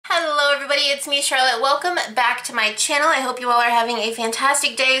everybody, it's me, Charlotte. Welcome back to my channel. I hope you all are having a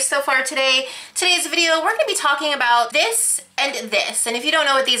fantastic day so far today. Today's video, we're going to be talking about this and this. And if you don't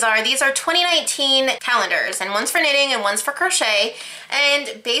know what these are 2019 calendars, and one's for knitting and one's for crochet.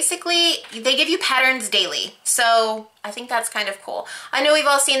 And basically, they give you patterns daily. So I think that's kind of cool. I know we've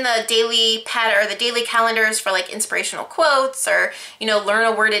all seen the daily pattern or the daily calendars for like inspirational quotes or, you know,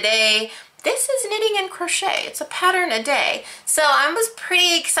 learn a word a day. This is knitting and crochet. It's a pattern a day. So I was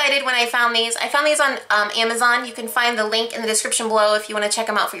pretty excited when I found these. I found these on Amazon. You can find the link in the description below if you want to check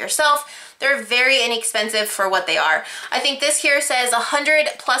them out for yourself. They're very inexpensive for what they are. I think this here says 100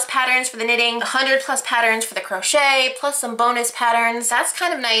 plus patterns for the knitting, 100 plus patterns for the crochet, plus some bonus patterns. That's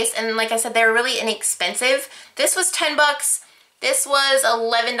kind of nice. And like I said, they're really inexpensive. This was 10 bucks. This was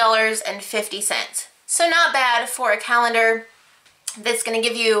 $11.50. So not bad for a calendar that's going to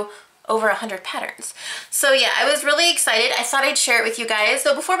give you over 100 patterns. So yeah, I was really excited. I thought I'd share it with you guys.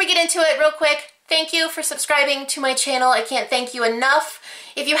 So before we get into it, real quick, thank you for subscribing to my channel. I can't thank you enough.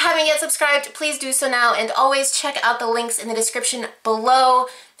 If you haven't yet subscribed, please do so now, and always check out the links in the description below.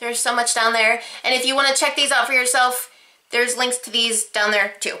 There's so much down there. And if you want to check these out for yourself, there's links to these down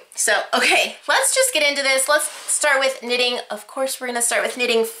there too. So, okay, let's just get into this. Let's start with knitting. Of course, we're gonna start with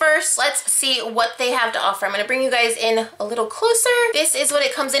knitting first. Let's see what they have to offer. I'm gonna bring you guys in a little closer. This is what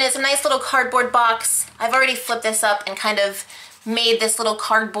it comes in. It's a nice little cardboard box. I've already flipped this up and kind of made this little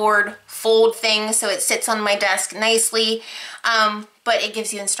cardboard fold thing so it sits on my desk nicely. But it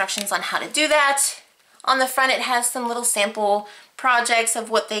gives you instructions on how to do that. On the front, it has some little sample projects of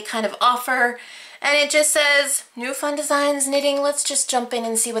what they kind of offer. And it just says, new fun designs, knitting. Let's just jump in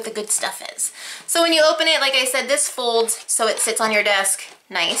and see what the good stuff is. So when you open it, like I said, this folds so it sits on your desk.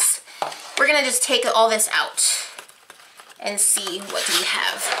 Nice. We're gonna just take all this out and see what we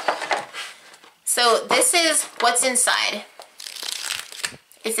have. So this is what's inside.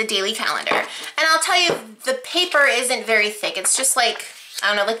 It's a daily calendar. And I'll tell you, the paper isn't very thick. It's just like, I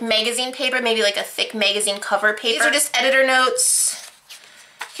don't know, like magazine paper, maybe like a thick magazine cover paper. These are just editor notes.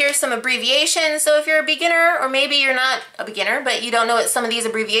 Here's some abbreviations. So if you're a beginner, or maybe you're not a beginner, but you don't know what some of these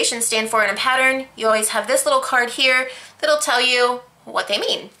abbreviations stand for in a pattern, you always have this little card here that'll tell you what they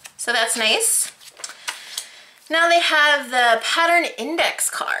mean. So that's nice. Now they have the pattern index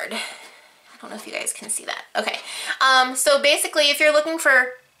card. I don't know if you guys can see that. Okay. So basically, if you're looking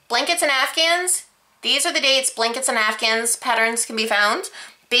for blankets and afghans, these are the dates blankets and afghans patterns can be found.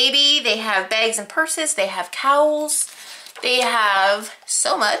 Baby, they have bags and purses, they have cowls. They have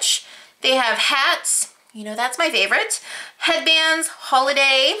so much. They have hats, you know, that's my favorite. Headbands,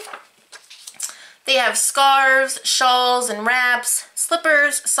 holiday. They have scarves, shawls and wraps,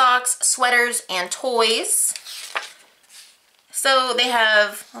 slippers, socks, sweaters, and toys. So they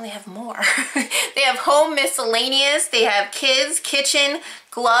have, well, they have more. They have home miscellaneous. They have kids, kitchen,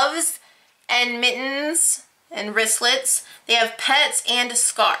 gloves, and mittens, and wristlets. They have pets and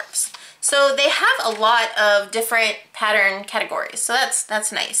scarves. So they have a lot of different pattern categories, so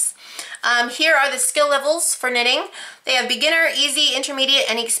that's nice. Here are the skill levels for knitting. They have beginner, easy, intermediate,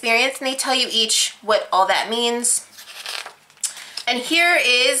 and experienced, and they tell you each what all that means. And here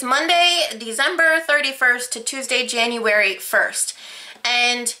is Monday, December 31st to Tuesday, January 1st.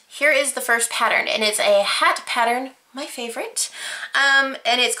 And here is the first pattern, and it's a hat pattern, my favorite. And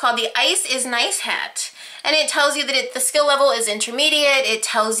it's called the Ice is Nice hat. And it tells you that the skill level is intermediate. It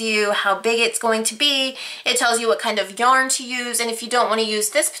tells you how big it's going to be. It tells you what kind of yarn to use. And if you don't want to use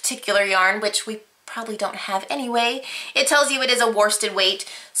this particular yarn, which we probably don't have anyway, it tells you it is a worsted weight,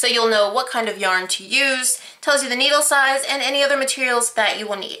 so you'll know what kind of yarn to use. It tells you the needle size and any other materials that you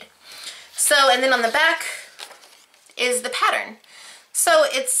will need. So, and then on the back is the pattern. So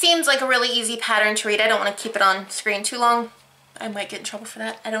it seems like a really easy pattern to read. I don't want to keep it on screen too long. I might get in trouble for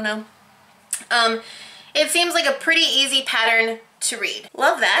that. I don't know. It seems like a pretty easy pattern to read.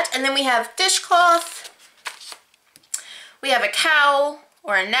 Love that. And then we have dishcloth. We have a cowl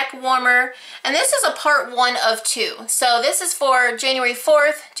or a neck warmer. And this is a part 1 of 2. So this is for January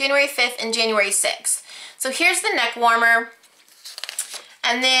 4th, January 5th, and January 6th. So here's the neck warmer.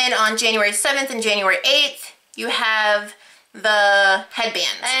 And then on January 7th and January 8th, you have the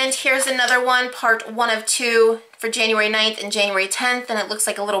headband. And here's another one, part 1 of 2 for January 9th and January 10th. And it looks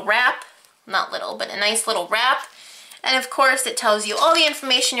like a little wrap. Not little, but a nice little wrap. And of course, it tells you all the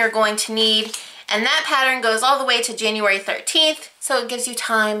information you're going to need. And that pattern goes all the way to January 13th, so it gives you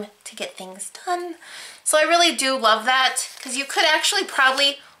time to get things done. So I really do love that, because you could actually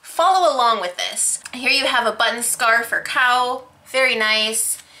probably follow along with this. Here you have a button scarf or cowl, very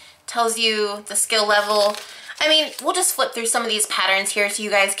nice. Tells you the skill level. I mean, we'll just flip through some of these patterns here so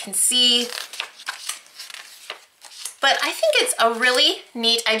you guys can see. But I think it's a really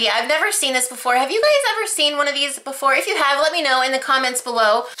neat idea. I've never seen this before. Have you guys ever seen one of these before? If you have, let me know in the comments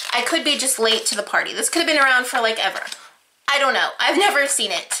below. I could be just late to the party. This could have been around for like ever. I don't know. I've never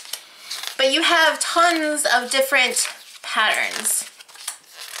seen it. But you have tons of different patterns.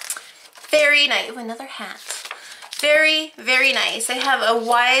 Very nice. Ooh, another hat. Very, very nice. They have a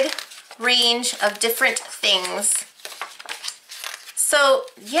wide range of different things. So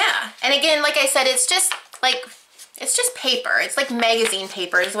yeah, and again, like I said, it's just paper. It's like magazine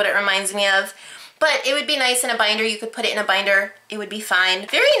paper is what it reminds me of. But it would be nice in a binder. You could put it in a binder. It would be fine.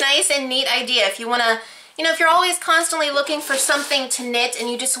 Very nice and neat idea. If you want to, you know, if you're always constantly looking for something to knit and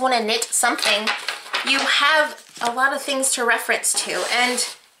you just want to knit something, you have a lot of things to reference to. And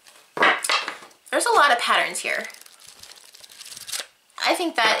there's a lot of patterns here. I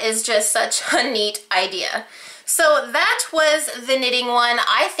think that is just such a neat idea. So that was the knitting one.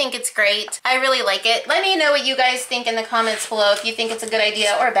 I think it's great. I really like it. Let me know what you guys think in the comments below if you think it's a good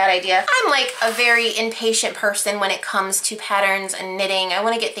idea or a bad idea. I'm like a very impatient person when it comes to patterns and knitting. I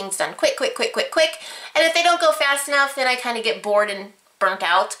want to get things done quick, quick, quick, quick, quick. And if they don't go fast enough, then I kind of get bored and burnt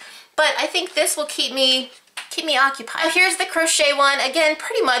out. But I think this will keep me occupied. Now here's the crochet one. Again,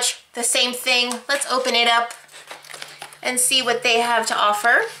 pretty much the same thing. Let's open it up and see what they have to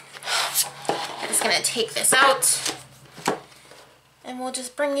offer. I'm just gonna take this out and we'll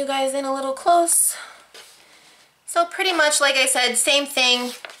just bring you guys in a little close. So pretty much, like I said, same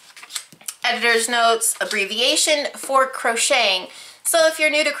thing. Editor's notes, abbreviation for crocheting. So if you're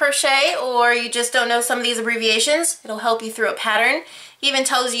new to crochet or you just don't know some of these abbreviations, it'll help you through a pattern. It even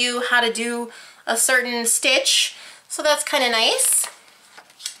tells you how to do a certain stitch. So that's kind of nice.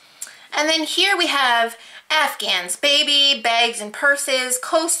 And then here we have Afghans, baby, bags and purses,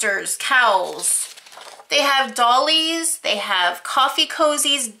 coasters, cowls. They have dollies, they have coffee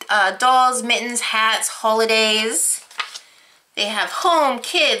cozies, dolls, mittens, hats, holidays. They have home,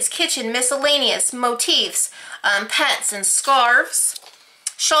 kids, kitchen, miscellaneous, motifs, pets and scarves,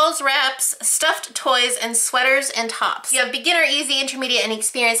 shawls, wraps, stuffed toys, and sweaters and tops. You have beginner, easy, intermediate, and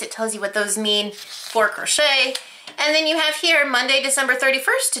experienced. It tells you what those mean for crochet. And then you have here Monday, December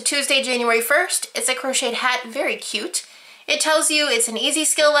 31st to Tuesday, January 1st. It's a crocheted hat, very cute. It tells you it's an easy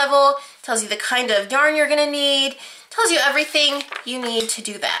skill level, tells you the kind of yarn you're gonna need, tells you everything you need to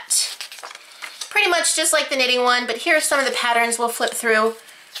do that. Pretty much just like the knitting one, but here's some of the patterns we'll flip through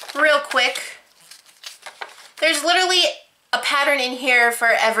real quick. There's literally a pattern in here for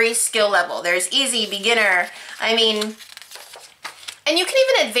every skill level. There's easy, beginner, and you can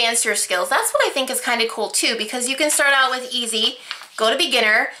even advance your skills. That's what I think is kind of cool too, because you can start out with easy, go to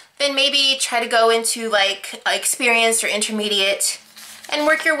beginner, then maybe try to go into like experienced or intermediate and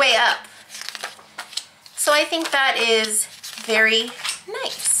work your way up. So I think that is very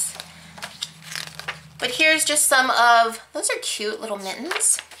nice. But here's just some of, those are cute little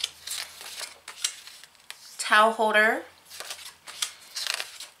mittens. Towel holder.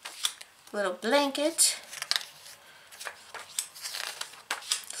 Little blanket.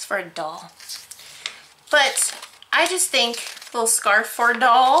 For a doll. But I just think a little scarf for a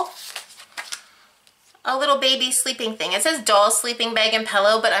doll. A little baby sleeping thing. It says doll, sleeping bag, and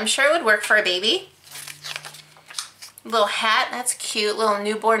pillow, but I'm sure it would work for a baby. Little hat, that's cute. Little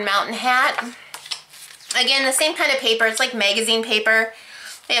newborn mountain hat. Again, the same kind of paper. It's like magazine paper.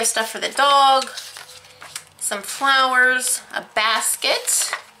 They have stuff for the dog. Some flowers. A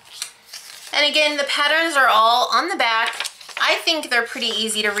basket. And again, the patterns are all on the back. I think they're pretty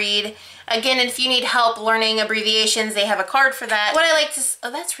easy to read. Again, if you need help learning abbreviations, they have a card for that. What I like to, oh,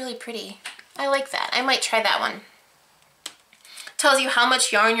 that's really pretty. I like that. I might try that one. Tells you how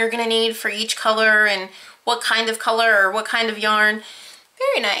much yarn you're gonna need for each color and what kind of color or what kind of yarn.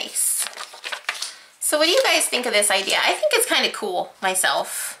 Very nice. So what do you guys think of this idea? I think it's kind of cool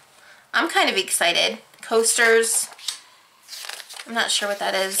myself. I'm kind of excited. Coasters. I'm not sure what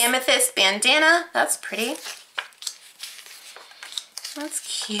that is. Amethyst bandana. That's pretty.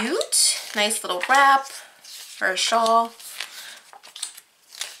 That's cute. Nice little wrap or a shawl.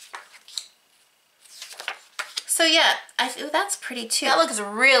 So yeah, ooh, that's pretty too. That looks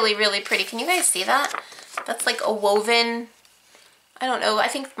really, really pretty. Can you guys see that? That's like a woven, I don't know, I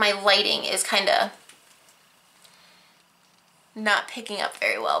think my lighting is kind of not picking up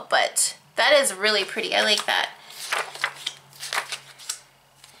very well, but that is really pretty. I like that.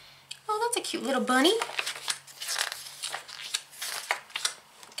 Oh, that's a cute little bunny.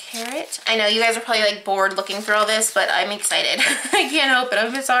 Carrot. I know you guys are probably like bored looking through all this, but I'm excited. I can't help it.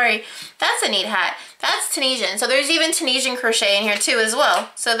 I'm sorry. That's a neat hat. That's Tunisian. So there's even Tunisian crochet in here too as well.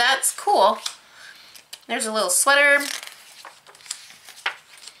 So that's cool. There's a little sweater.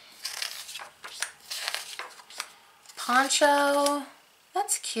 Poncho.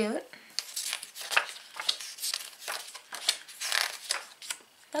 That's cute.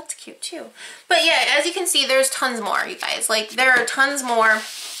 That's cute too. But yeah, as you can see, there's tons more, you guys. Like, there are tons more.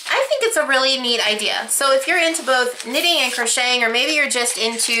 I think it's a really neat idea. So if you're into both knitting and crocheting, or maybe you're just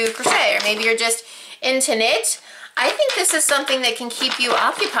into crochet, or maybe you're just into knit, I think this is something that can keep you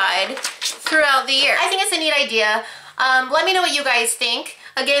occupied throughout the year. I think it's a neat idea. Let me know what you guys think.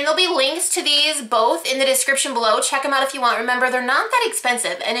 Again, there'll be links to these both in the description below. Check them out if you want. Remember, they're not that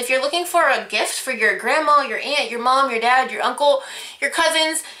expensive. And if you're looking for a gift for your grandma, your aunt, your mom, your dad, your uncle, your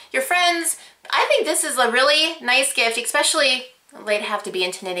cousins, your friends, I think this is a really nice gift, especially they'd have to be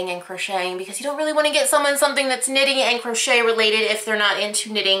into knitting and crocheting, because you don't really want to get someone something that's knitting and crochet related if they're not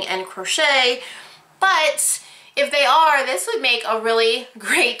into knitting and crochet. But if they are, this would make a really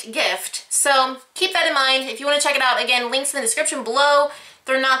great gift. So keep that in mind. If you want to check it out, again, links in the description below.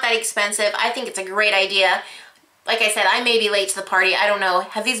 They're not that expensive. I think it's a great idea. Like I said, I may be late to the party. I don't know.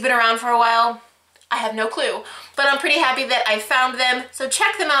 Have these been around for a while? I have no clue. But I'm pretty happy that I found them. So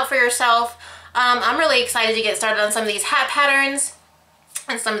check them out for yourself. I'm really excited to get started on some of these hat patterns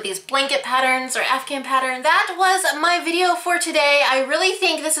and some of these blanket patterns or Afghan patterns. That was my video for today. I really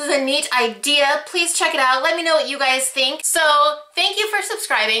think this is a neat idea. Please check it out. Let me know what you guys think. So thank you for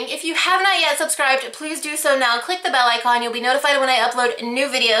subscribing. If you have not yet subscribed, please do so now. Click the bell icon. You'll be notified when I upload new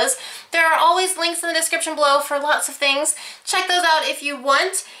videos. There are always links in the description below for lots of things. Check those out if you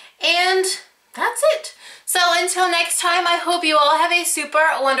want. And that's it. So until next time, I hope you all have a super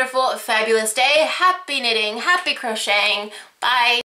wonderful, fabulous day. Happy knitting, happy crocheting. Bye.